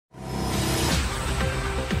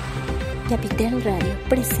Capital Radio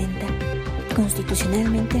presenta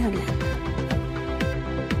Constitucionalmente Hablando.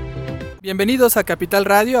 Bienvenidos a Capital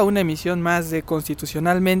Radio, a una emisión más de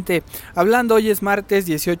Constitucionalmente Hablando. Hoy es martes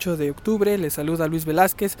 18 de octubre, les saluda Luis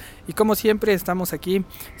Velázquez y como siempre estamos aquí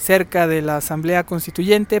cerca de la Asamblea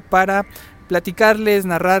Constituyente para platicarles,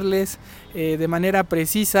 narrarles de manera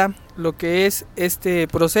precisa lo que es este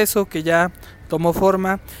proceso que ya tomó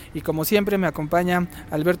forma, y como siempre me acompaña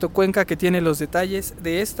Alberto Cuenca, que tiene los detalles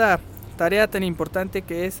de esta tarea tan importante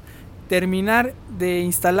que es terminar de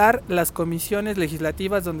instalar las comisiones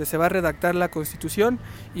legislativas donde se va a redactar la Constitución,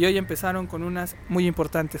 y hoy empezaron con unas muy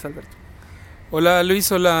importantes, Alberto. Hola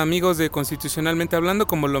Luis, hola amigos de Constitucionalmente Hablando.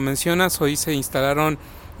 Como lo mencionas, hoy se instalaron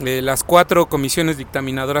las 4 comisiones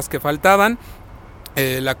dictaminadoras que faltaban.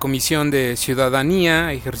 La Comisión de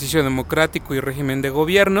Ciudadanía, Ejercicio Democrático y Régimen de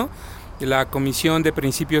Gobierno, la Comisión de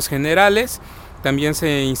Principios Generales, también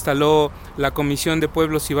se instaló la Comisión de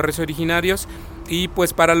Pueblos y Barrios Originarios, y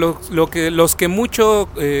pues para los que mucho,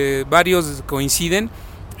 varios coinciden,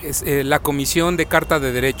 es la Comisión de Carta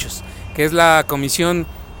de Derechos, que es la comisión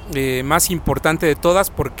más importante de todas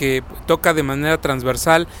porque toca de manera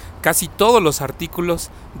transversal casi todos los artículos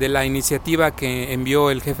de la iniciativa que envió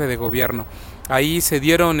el jefe de gobierno. Ahí se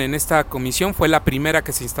dieron en esta comisión, fue la primera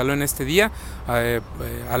que se instaló en este día,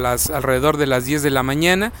 alrededor de las 10 de la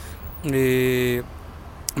mañana.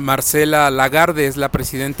 Marcela Lagarde es la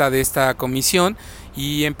presidenta de esta comisión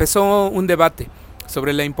y empezó un debate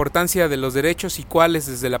sobre la importancia de los derechos y cuáles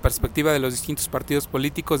desde la perspectiva de los distintos partidos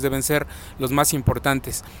políticos deben ser los más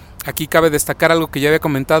importantes. Aquí cabe destacar algo que ya había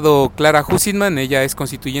comentado Clara Hussidman. Ella es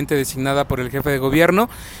constituyente designada por el jefe de gobierno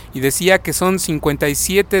y decía que son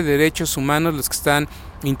 57 derechos humanos los que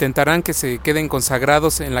intentarán que se queden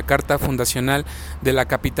consagrados en la Carta Fundacional de la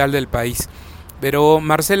capital del país. Pero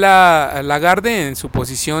Marcela Lagarde, en su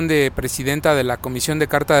posición de presidenta de la Comisión de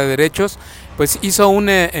Carta de Derechos, pues hizo un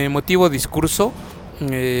emotivo discurso,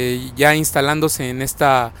 ya instalándose en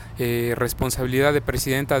esta responsabilidad de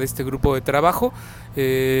presidenta de este grupo de trabajo.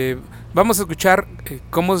 Vamos a escuchar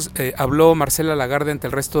cómo habló Marcela Lagarde ante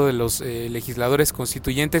el resto de los legisladores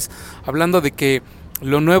constituyentes, hablando de que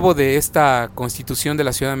lo nuevo de esta Constitución de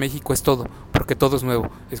la Ciudad de México es todo, porque todo es nuevo.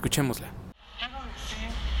 Escuchémosla.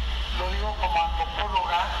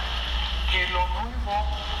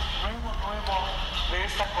 De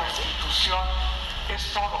esta Constitución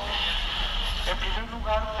es todo. En primer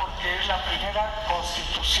lugar, porque es la primera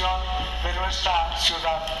Constitución de nuestra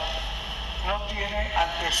ciudad. No tiene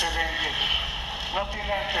antecedente. No tiene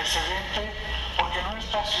antecedente porque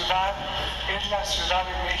nuestra ciudad es la Ciudad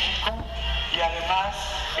de México y además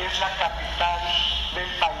es la capital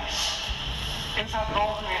del país. Esa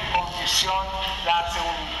doble condición la hace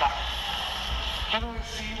única. Quiero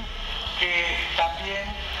decir que también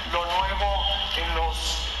lo nuevo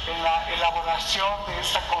en la elaboración de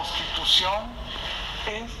esta Constitución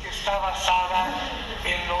es que está basada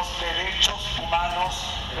en los derechos humanos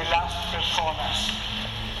de las personas.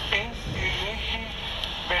 Es el eje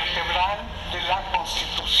vertebral de la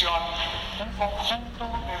Constitución, un conjunto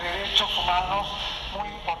de derechos humanos muy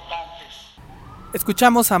importantes.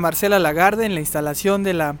 Escuchamos a Marcela Lagarde en la instalación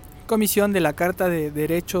de la Comisión de la Carta de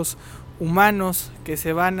Derechos Humanos que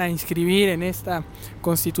se van a inscribir en esta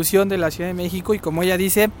Constitución de la Ciudad de México, y como ella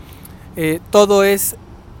dice, todo es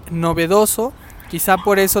novedoso. Quizá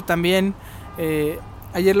por eso también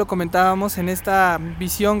ayer lo comentábamos, en esta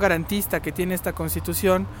visión garantista que tiene esta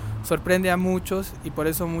Constitución sorprende a muchos, y por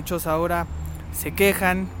eso muchos ahora se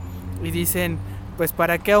quejan y dicen, pues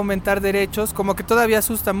para qué aumentar derechos, como que todavía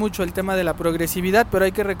asusta mucho el tema de la progresividad, pero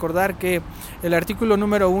hay que recordar que el artículo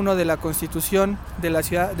número 1 de la Constitución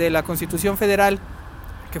de la Constitución Federal,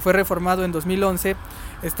 que fue reformado en 2011,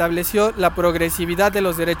 estableció la progresividad de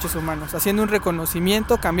los derechos humanos, haciendo un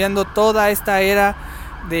reconocimiento, cambiando toda esta era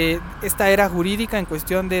jurídica en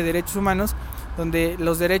cuestión de derechos humanos, donde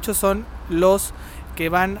los derechos son los que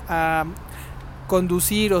van a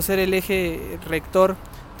conducir o ser el eje rector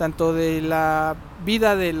tanto de la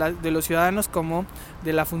vida de los ciudadanos como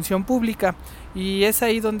de la función pública. Y es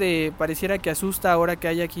ahí donde pareciera que asusta ahora que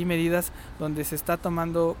hay aquí medidas donde se está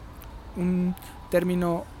tomando un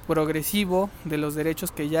término progresivo de los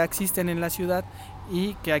derechos que ya existen en la ciudad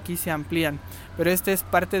y que aquí se amplían. Pero este es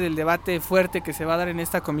parte del debate fuerte que se va a dar en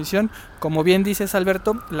esta comisión, como bien dices,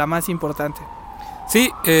 Alberto, la más importante. Sí,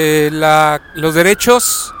 los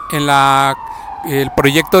derechos en el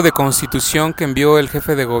proyecto de Constitución que envió el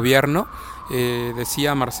jefe de gobierno,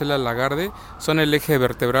 decía Marcela Lagarde, son el eje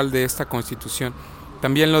vertebral de esta Constitución.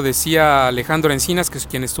 También lo decía Alejandro Encinas, que es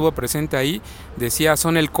quien estuvo presente ahí, decía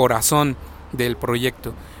son el corazón del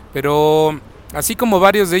proyecto. Pero así como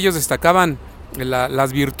varios de ellos destacaban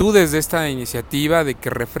las virtudes de esta iniciativa, de que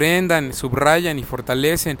refrendan, subrayan y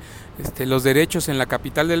fortalecen los derechos en la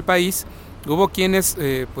capital del país, hubo quienes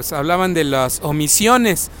pues hablaban de las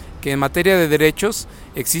omisiones que en materia de derechos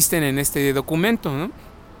existen en este documento, ¿no?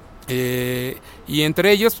 Y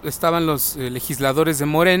entre ellos estaban los legisladores de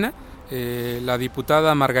Morena, la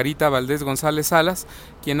diputada Margarita Valdés González Salas,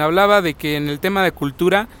 quien hablaba de que en el tema de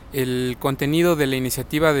cultura el contenido de la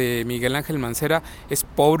iniciativa de Miguel Ángel Mancera es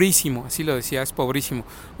pobrísimo, así lo decía, es pobrísimo.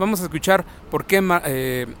 Vamos a escuchar por qué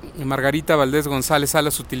Margarita Valdés González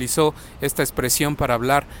Salas utilizó esta expresión para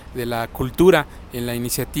hablar de la cultura en la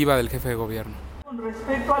iniciativa del jefe de gobierno. Con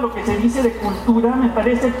respecto a lo que se dice de cultura, me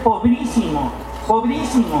parece pobrísimo,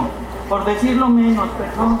 por decirlo menos,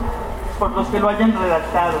 perdón, por los que lo hayan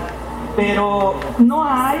redactado. Pero no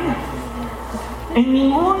hay, en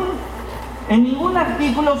ningún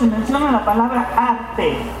artículo se menciona la palabra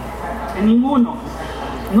arte, en ninguno,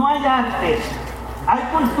 no hay arte. Hay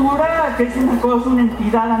cultura, que es una cosa, una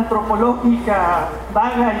entidad antropológica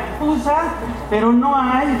vaga y difusa, pero no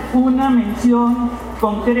hay una mención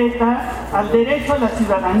concreta al derecho de la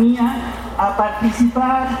ciudadanía a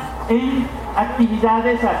participar en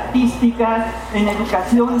actividades artísticas, en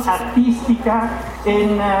educación artística,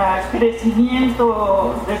 en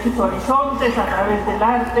crecimiento de sus horizontes a través del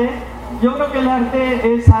arte. Yo creo que el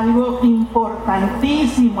arte es algo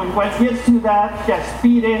importantísimo en cualquier ciudad que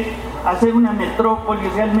aspire a ser una metrópoli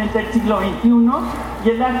realmente del siglo XXI, y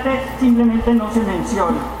el arte simplemente no se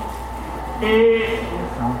menciona.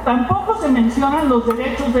 Tampoco se mencionan los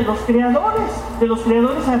derechos de los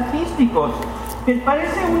creadores artísticos, que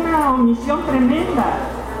parece una omisión tremenda,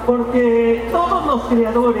 porque todos los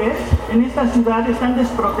creadores en esta ciudad están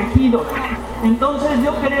desprotegidos. Entonces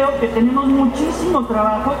yo creo que tenemos muchísimo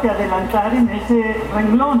trabajo que adelantar en ese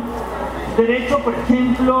renglón. Derecho, por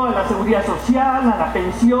ejemplo, a la seguridad social, a la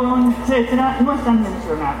pensión, etcétera, no están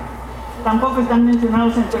mencionados. Tampoco están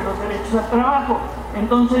mencionados entre los derechos al trabajo.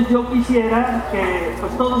 Entonces yo quisiera que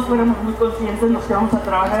pues todos fuéramos muy conscientes, los que vamos a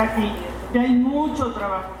trabajar aquí, que hay mucho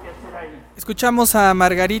trabajo que hacer ahí. Escuchamos a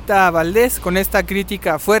Margarita Valdés con esta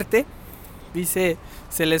crítica fuerte. Dice,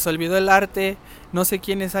 se les olvidó el arte, no sé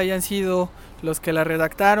quiénes hayan sido los que la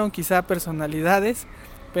redactaron, quizá personalidades,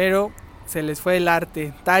 pero se les fue el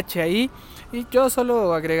arte, tache ahí. Y yo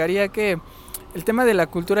solo agregaría que el tema de la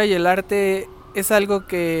cultura y el arte es algo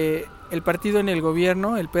que el partido en el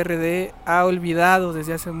gobierno, el PRD, ha olvidado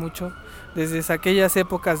desde hace mucho, desde aquellas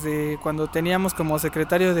épocas de cuando teníamos como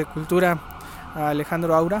secretario de Cultura a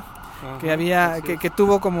Alejandro Aura, que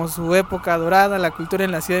tuvo como su época dorada la cultura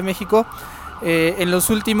en la Ciudad de México. En los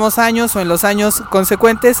últimos años o en los años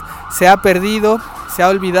consecuentes se ha perdido, se ha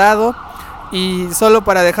olvidado, y solo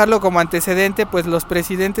para dejarlo como antecedente, pues los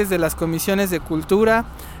presidentes de las comisiones de cultura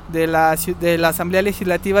de la Asamblea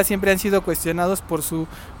Legislativa siempre han sido cuestionados por su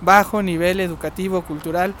bajo nivel educativo,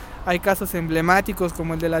 cultural. Hay casos emblemáticos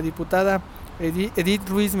como el de la diputada Edith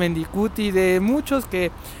Ruiz Mendicuti, de muchos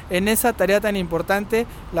que en esa tarea tan importante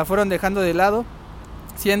la fueron dejando de lado,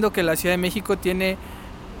 siendo que la Ciudad de México tiene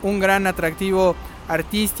un gran atractivo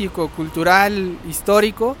artístico, cultural,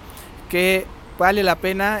 histórico, que vale la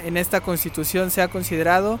pena en esta Constitución sea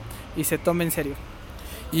considerado y se tome en serio.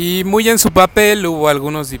 Y muy en su papel hubo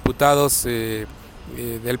algunos diputados del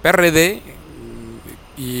PRD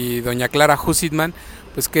y doña Clara Hussitman,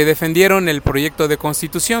 pues que defendieron el proyecto de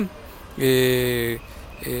Constitución.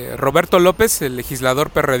 Roberto López, el legislador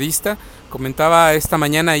perredista, comentaba esta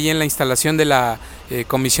mañana ahí en la instalación de la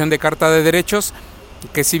Comisión de Carta de Derechos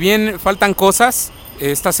que si bien faltan cosas,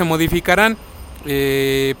 estas se modificarán,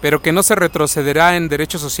 pero que no se retrocederá en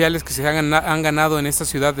derechos sociales que se han ganado en esta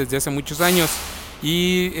ciudad desde hace muchos años.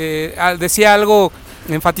 Y decía algo,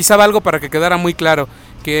 enfatizaba algo para que quedara muy claro,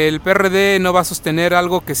 que el PRD no va a sostener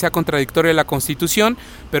algo que sea contradictorio de la Constitución,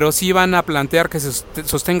 pero sí van a plantear que se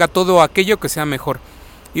sostenga todo aquello que sea mejor.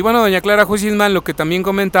 Y bueno, doña Clara Hussitman lo que también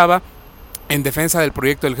comentaba en defensa del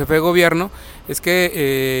proyecto del jefe de gobierno es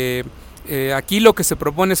que aquí lo que se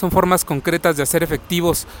propone son formas concretas de hacer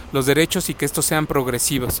efectivos los derechos y que estos sean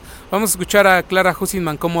progresivos. Vamos a escuchar a Clara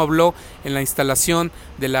Hussitman cómo habló en la instalación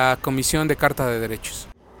de la Comisión de Carta de Derechos.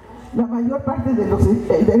 La mayor parte de los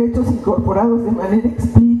derechos incorporados de manera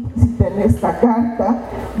explícita en esta carta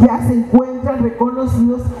ya se encuentran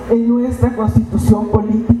reconocidos en nuestra Constitución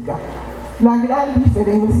política. La gran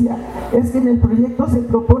diferencia es que en el proyecto se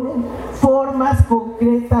proponen formas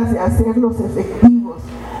concretas de hacerlos efectivos,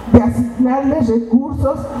 de asignarles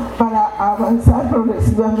recursos para avanzar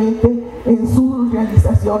progresivamente en su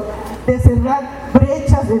realización, de cerrar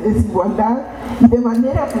brechas de desigualdad y de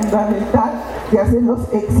manera fundamental de hacerlos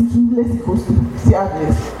exigibles y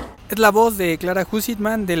justiciables. Es la voz de Clara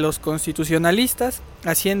Husitman, de los constitucionalistas,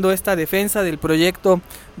 haciendo esta defensa del proyecto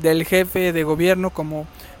del jefe de gobierno. Como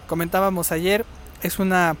comentábamos ayer, es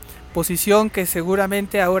una posición que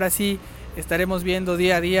seguramente ahora sí estaremos viendo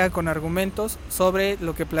día a día con argumentos sobre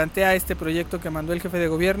lo que plantea este proyecto que mandó el jefe de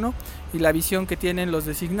gobierno y la visión que tienen los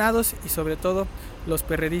designados y sobre todo los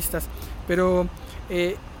perredistas. Pero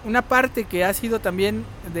una parte que ha sido también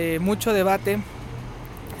de mucho debate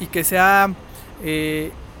y que se ha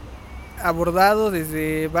abordado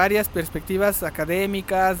desde varias perspectivas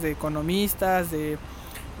académicas, de economistas,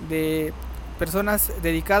 de personas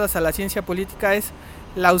dedicadas a la ciencia política, es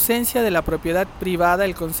la ausencia de la propiedad privada,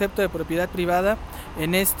 el concepto de propiedad privada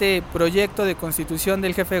en este proyecto de constitución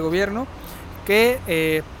del jefe de gobierno,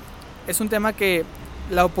 que es un tema que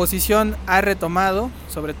la oposición ha retomado,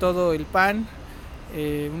 sobre todo el PAN,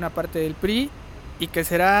 una parte del PRI, y que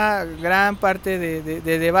será gran parte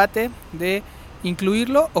de debate de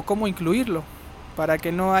incluirlo o cómo incluirlo, para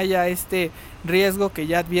que no haya este riesgo que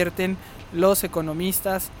ya advierten los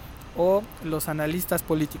economistas o los analistas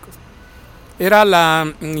políticos. Era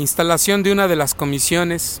la instalación de una de las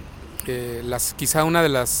comisiones, quizá una de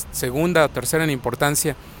las segunda o tercera en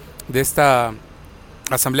importancia de esta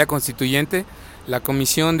Asamblea Constituyente, la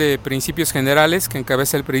Comisión de Principios Generales que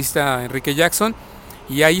encabeza el periodista Enrique Jackson,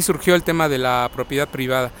 y ahí surgió el tema de la propiedad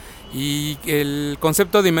privada. Y el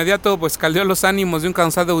concepto de inmediato pues caldeó los ánimos de un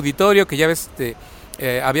cansado auditorio que ya ves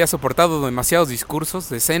había soportado demasiados discursos,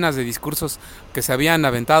 decenas de discursos que se habían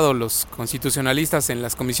aventado los constitucionalistas en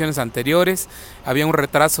las comisiones anteriores. Había un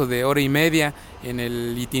retraso de hora y media en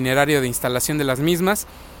el itinerario de instalación de las mismas,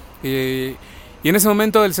 y en ese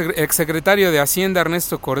momento el exsecretario de Hacienda,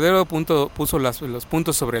 Ernesto Cordero, puso los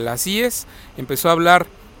puntos sobre las IES, empezó a hablar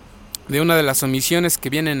de una de las omisiones que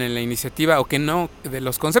vienen en la iniciativa, o que no, de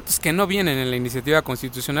los conceptos que no vienen en la iniciativa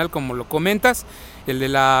constitucional, como lo comentas, el de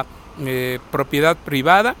la propiedad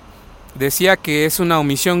privada. Decía que es una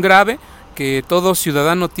omisión grave, que todo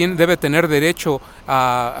ciudadano debe tener derecho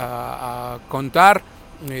a contar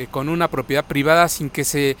con una propiedad privada sin que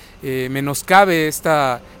se menoscabe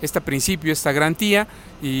este principio, esta garantía,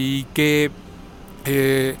 y que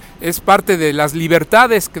es parte de las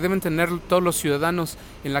libertades que deben tener todos los ciudadanos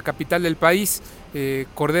en la capital del país.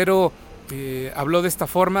 Cordero habló de esta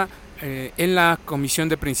forma en la Comisión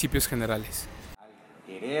de Principios Generales. Al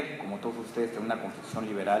querer, como todos ustedes, tener una constitución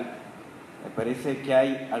liberal, me parece que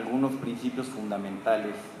hay algunos principios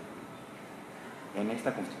fundamentales en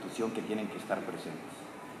esta constitución que tienen que estar presentes.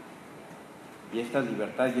 Y estas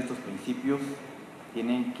libertades y estos principios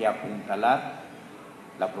tienen que apuntalar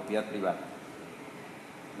la propiedad privada.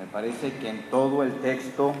 Me parece que en todo el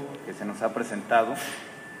texto que se nos ha presentado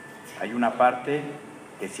hay una parte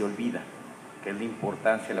que se olvida, que es la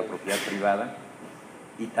importancia de la propiedad privada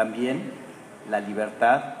y también la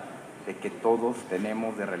libertad de que todos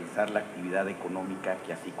tenemos de realizar la actividad económica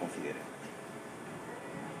que así consideremos.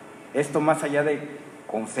 Esto, más allá de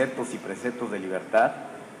conceptos y preceptos de libertad,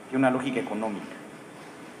 tiene una lógica económica.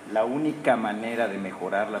 La única manera de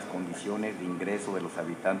mejorar las condiciones de ingreso de los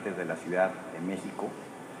habitantes de la Ciudad de México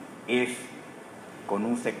es con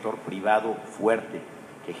un sector privado fuerte,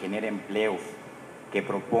 que genere empleos, que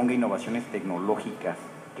proponga innovaciones tecnológicas,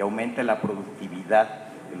 que aumente la productividad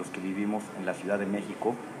de los que vivimos en la Ciudad de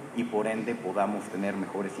México y por ende podamos tener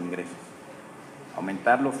mejores ingresos.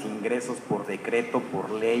 Aumentar los ingresos por decreto,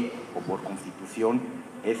 por ley o por constitución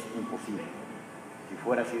es imposible. Si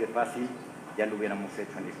fuera así de fácil, ya lo hubiéramos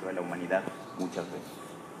hecho en la historia de la humanidad muchas veces.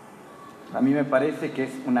 A mí me parece que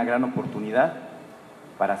es una gran oportunidad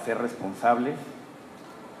para ser responsables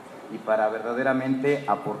y para verdaderamente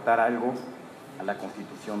aportar algo a la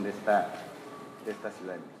constitución de esta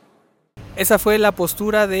ciudad. Esa fue la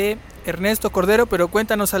postura de Ernesto Cordero, pero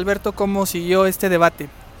cuéntanos, Alberto, cómo siguió este debate.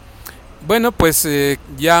 Bueno, pues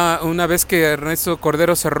ya una vez que Ernesto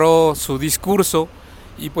Cordero cerró su discurso,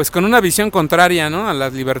 y pues con una visión contraria, ¿no?, a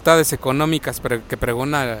las libertades económicas que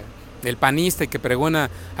pregona el panista y que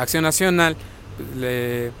pregona Acción Nacional,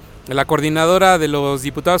 la coordinadora de los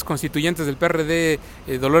diputados constituyentes del PRD,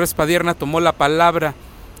 Dolores Padierna, tomó la palabra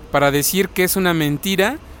para decir que es una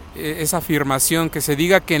mentira esa afirmación, que se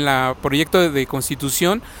diga que en el proyecto de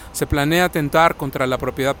constitución se planea atentar contra la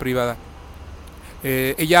propiedad privada.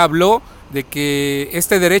 Ella habló de que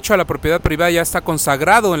este derecho a la propiedad privada ya está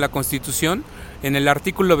consagrado en la Constitución, en el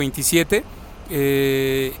artículo 27,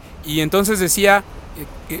 y entonces decía,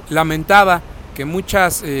 lamentaba que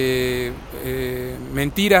muchas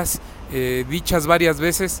mentiras dichas varias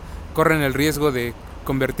veces corren el riesgo de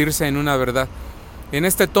convertirse en una verdad. En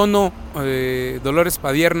este tono, Dolores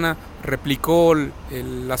Padierna replicó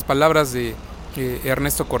las palabras de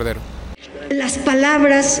Ernesto Cordero. Las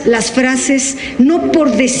palabras, las frases, no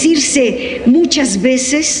por decirse muchas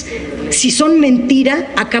veces, si son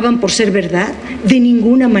mentira, acaban por ser verdad, de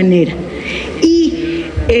ninguna manera. Y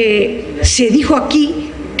se dijo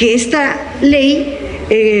aquí que esta ley,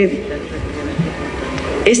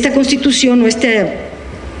 esta constitución o este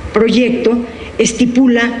proyecto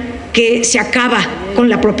estipula que se acaba con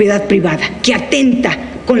la propiedad privada, que atenta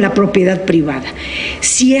con la propiedad privada.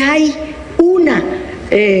 Si hay una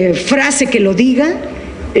frase que lo diga,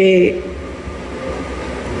 de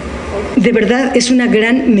verdad es una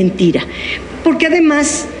gran mentira, porque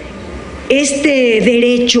además este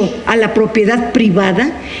derecho a la propiedad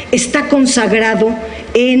privada está consagrado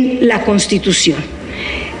en la Constitución,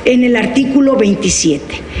 en el artículo 27,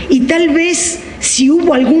 y tal vez si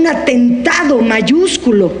hubo algún atentado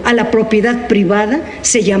mayúsculo a la propiedad privada,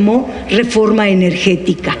 se llamó reforma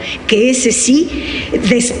energética, que ese sí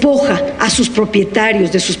despoja a sus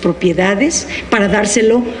propietarios de sus propiedades para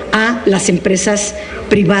dárselo a las empresas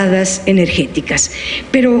privadas energéticas.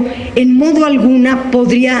 Pero en modo alguna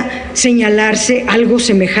podría señalarse algo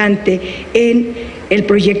semejante en el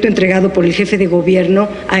proyecto entregado por el jefe de gobierno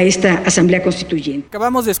a esta Asamblea Constituyente.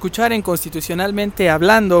 Acabamos de escuchar en Constitucionalmente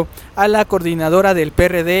Hablando a la coordinadora del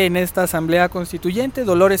PRD en esta Asamblea Constituyente,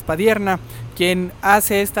 Dolores Padierna, quien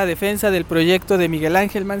hace esta defensa del proyecto de Miguel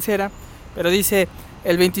Ángel Mancera, pero dice,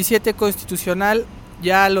 el 27 constitucional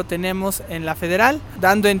ya lo tenemos en la federal,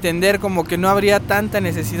 dando a entender como que no habría tanta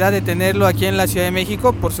necesidad de tenerlo aquí en la Ciudad de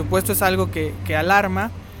México. Por supuesto es algo que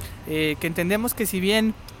alarma, que entendemos que si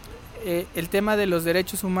bien el tema de los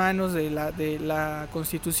derechos humanos de la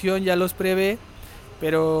Constitución ya los prevé,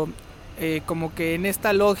 pero como que en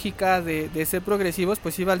esta lógica de ser progresivos,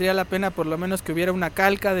 pues sí valdría la pena por lo menos que hubiera una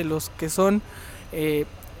calca de los que son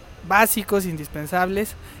básicos,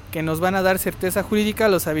 indispensables, que nos van a dar certeza jurídica a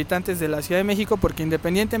los habitantes de la Ciudad de México, porque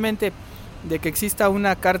independientemente de que exista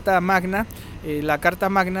una Carta Magna, la Carta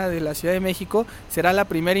Magna de la Ciudad de México será la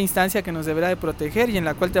primera instancia que nos deberá de proteger y en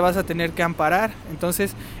la cual te vas a tener que amparar.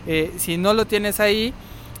 Entonces, si no lo tienes ahí,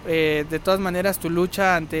 de todas maneras tu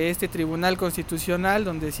lucha ante este Tribunal Constitucional,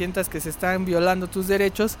 donde sientas que se están violando tus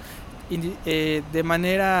derechos, de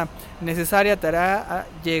manera necesaria te hará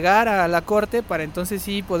llegar a la Corte para entonces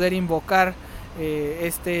sí poder invocar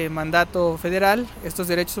este mandato federal, estos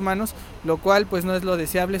derechos humanos, lo cual pues no es lo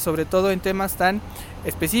deseable, sobre todo en temas tan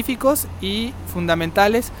específicos y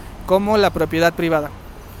fundamentales como la propiedad privada.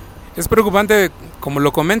 Es preocupante, como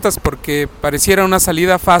lo comentas, porque pareciera una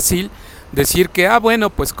salida fácil decir que, bueno,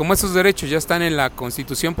 pues como esos derechos ya están en la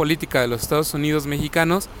Constitución Política de los Estados Unidos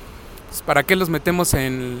Mexicanos, pues ¿para qué los metemos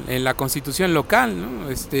en la Constitución local, ¿no?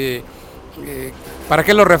 ¿Para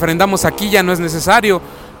qué los refrendamos aquí? Ya no es necesario.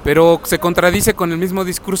 Pero se contradice con el mismo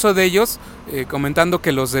discurso de ellos, comentando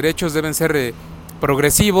que los derechos deben ser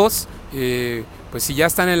progresivos, pues si ya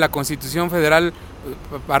están en la Constitución Federal,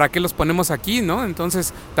 ¿para qué los ponemos aquí, no?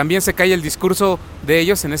 Entonces también se cae el discurso de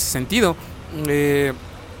ellos en ese sentido.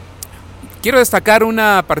 Quiero destacar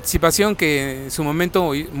una participación que en su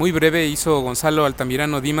momento muy breve hizo Gonzalo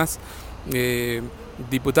Altamirano Dimas,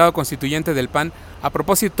 diputado constituyente del PAN, a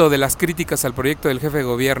propósito de las críticas al proyecto del jefe de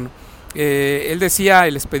gobierno. Él decía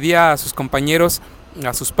y les pedía a sus compañeros,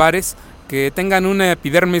 a sus pares, que tengan una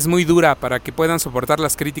epidermis muy dura para que puedan soportar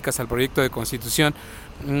las críticas al proyecto de constitución,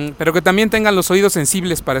 pero que también tengan los oídos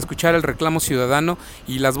sensibles para escuchar el reclamo ciudadano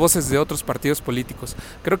y las voces de otros partidos políticos.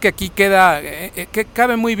 Creo que aquí que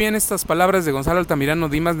cabe muy bien estas palabras de Gonzalo Altamirano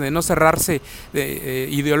Dimas de no cerrarse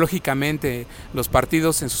ideológicamente los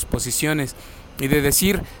partidos en sus posiciones, y de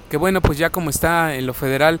decir que bueno, pues ya como está en lo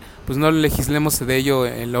federal, pues no legislemos de ello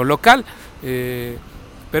en lo local.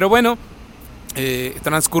 Pero bueno,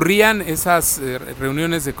 transcurrían esas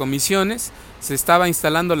reuniones de comisiones, se estaba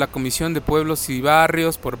instalando la Comisión de Pueblos y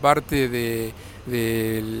Barrios por parte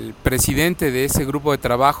del presidente de ese grupo de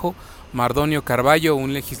trabajo, Mardonio Carballo,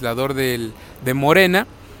 un legislador de Morena,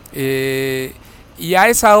 y a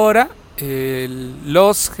esa hora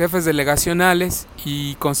los jefes delegacionales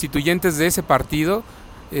y constituyentes de ese partido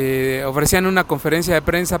ofrecían una conferencia de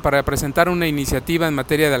prensa para presentar una iniciativa en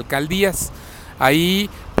materia de alcaldías. Ahí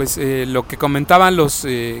pues lo que comentaban los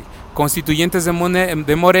constituyentes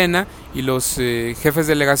de Morena y los jefes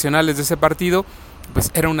delegacionales de ese partido,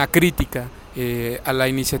 pues era una crítica a la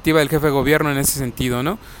iniciativa del jefe de gobierno en ese sentido,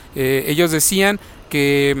 ¿no? Ellos decían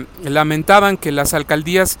que lamentaban que las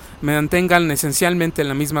alcaldías mantengan esencialmente en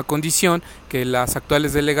la misma condición que las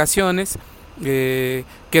actuales delegaciones,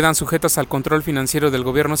 quedan sujetas al control financiero del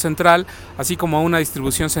gobierno central, así como a una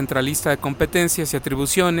distribución centralista de competencias y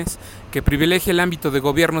atribuciones que privilegia el ámbito de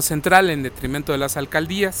gobierno central en detrimento de las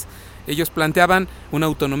alcaldías. Ellos planteaban una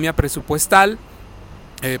autonomía presupuestal,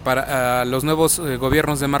 para los nuevos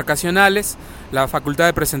gobiernos demarcacionales, la facultad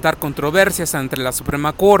de presentar controversias ante la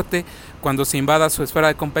Suprema Corte cuando se invada su esfera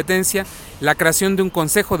de competencia, la creación de un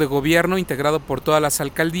consejo de gobierno integrado por todas las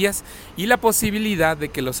alcaldías y la posibilidad de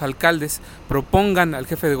que los alcaldes propongan al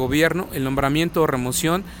jefe de gobierno el nombramiento o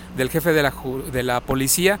remoción del jefe de la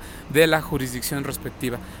policía de la jurisdicción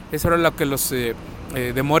respectiva. Eso era lo que los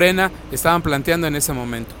de Morena estaban planteando en ese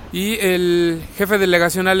momento. Y el jefe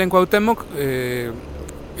delegacional en Cuauhtémoc,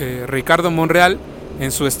 Ricardo Monreal,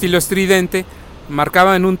 en su estilo estridente,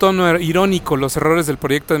 marcaba en un tono irónico los errores del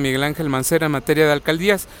proyecto de Miguel Ángel Mancera en materia de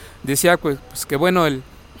alcaldías. Decía pues que bueno, el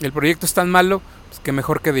proyecto es tan malo, pues que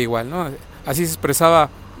mejor quede igual, ¿no? Así se expresaba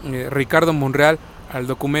Ricardo Monreal al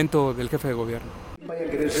documento del jefe de gobierno. Vaya a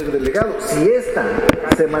querer ser delegado, si esta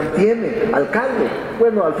se mantiene alcalde,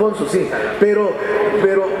 bueno, Alfonso sí, pero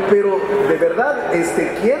de verdad,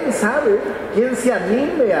 ¿quién sabe, quién se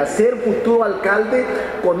anime a ser futuro alcalde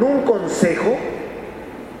con un consejo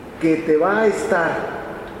que te va a estar,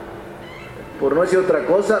 por no decir otra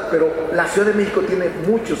cosa, pero la Ciudad de México tiene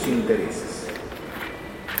muchos intereses,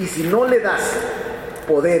 y si no le das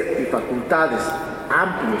poder y facultades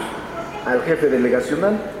amplios al jefe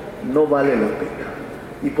delegacional, no vale la pena.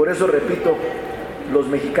 Y por eso, repito, los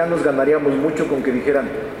mexicanos ganaríamos mucho con que dijeran: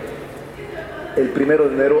 el 1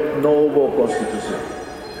 de enero no hubo constitución,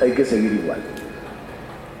 hay que seguir igual.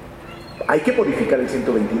 Hay que modificar el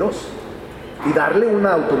 122 y darle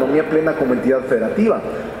una autonomía plena como entidad federativa.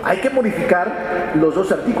 Hay que modificar los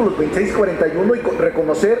dos artículos 26 y 41 y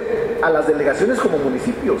reconocer a las delegaciones como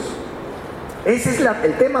municipios. Ese es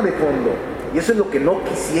el tema de fondo, y eso es lo que no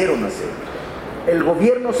quisieron hacer. El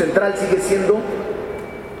gobierno central sigue siendo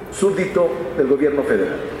súbdito del gobierno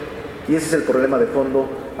federal, y ese es el problema de fondo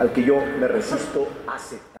al que yo me resisto a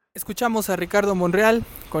aceptar. Escuchamos a Ricardo Monreal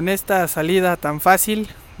con esta salida tan fácil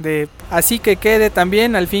de así que quede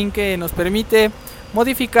también, al fin que nos permite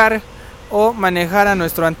modificar o manejar a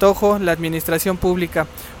nuestro antojo la administración pública.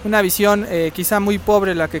 Una visión quizá muy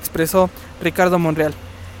pobre la que expresó Ricardo Monreal.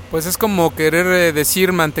 Pues es como querer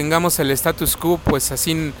decir mantengamos el status quo, pues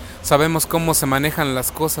así sabemos cómo se manejan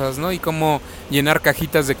las cosas, ¿no? Y cómo llenar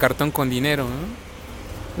cajitas de cartón con dinero,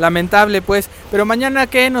 ¿no? Lamentable, pues. Pero mañana,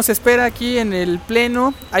 ¿qué nos espera aquí en el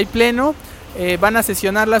pleno? ¿Hay pleno? ¿Van a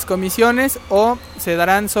sesionar las comisiones o se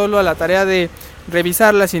darán solo a la tarea de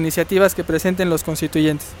revisar las iniciativas que presenten los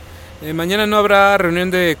constituyentes? Mañana no habrá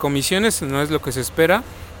reunión de comisiones, no es lo que se espera.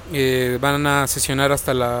 Van a sesionar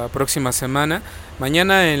hasta la próxima semana.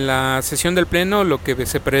 Mañana en la sesión del pleno lo que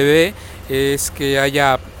se prevé es que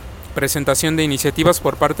haya presentación de iniciativas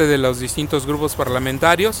por parte de los distintos grupos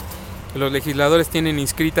parlamentarios. Los legisladores tienen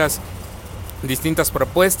inscritas distintas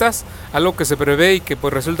propuestas. Algo que se prevé y que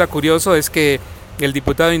pues resulta curioso es que el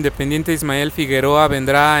diputado independiente Ismael Figueroa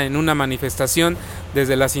vendrá en una manifestación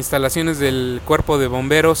desde las instalaciones del Cuerpo de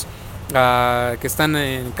Bomberos que están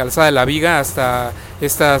en Calzada de la Viga hasta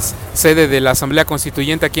esta sede de la Asamblea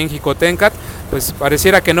Constituyente aquí en Jicotencat. Pues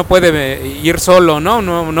pareciera que no puede ir solo,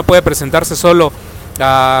 no puede presentarse solo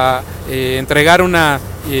a entregar una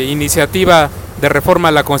iniciativa de reforma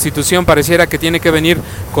a la Constitución. Pareciera que tiene que venir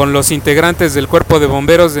con los integrantes del Cuerpo de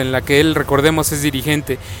Bomberos, en la que él, recordemos, es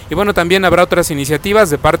dirigente. Y bueno, también habrá otras iniciativas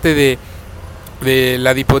de parte de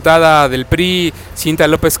la diputada del PRI, Cinta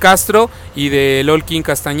López Castro, y de Lolkin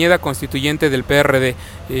Castañeda, constituyente del PRD.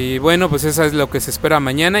 Y bueno, pues eso es lo que se espera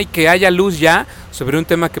mañana, y que haya luz ya sobre un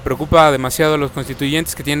tema que preocupa demasiado a los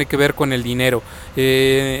constituyentes, que tiene que ver con el dinero.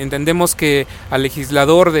 Entendemos que al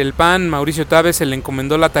legislador del PAN, Mauricio Tabe, se le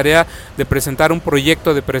encomendó la tarea de presentar un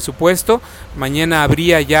proyecto de presupuesto. Mañana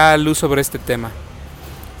habría ya luz sobre este tema.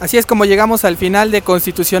 Así es como llegamos al final de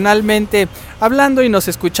Constitucionalmente Hablando, y nos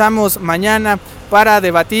escuchamos mañana para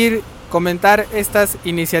debatir, comentar estas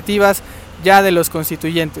iniciativas ya de los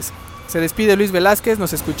constituyentes. Se despide Luis Velázquez,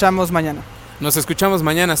 nos escuchamos mañana. Nos escuchamos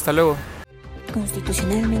mañana, hasta luego.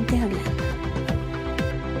 Constitucionalmente Hablando.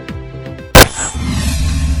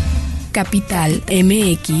 Capital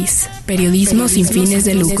MX, periodismo sin fines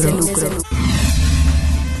de lucro.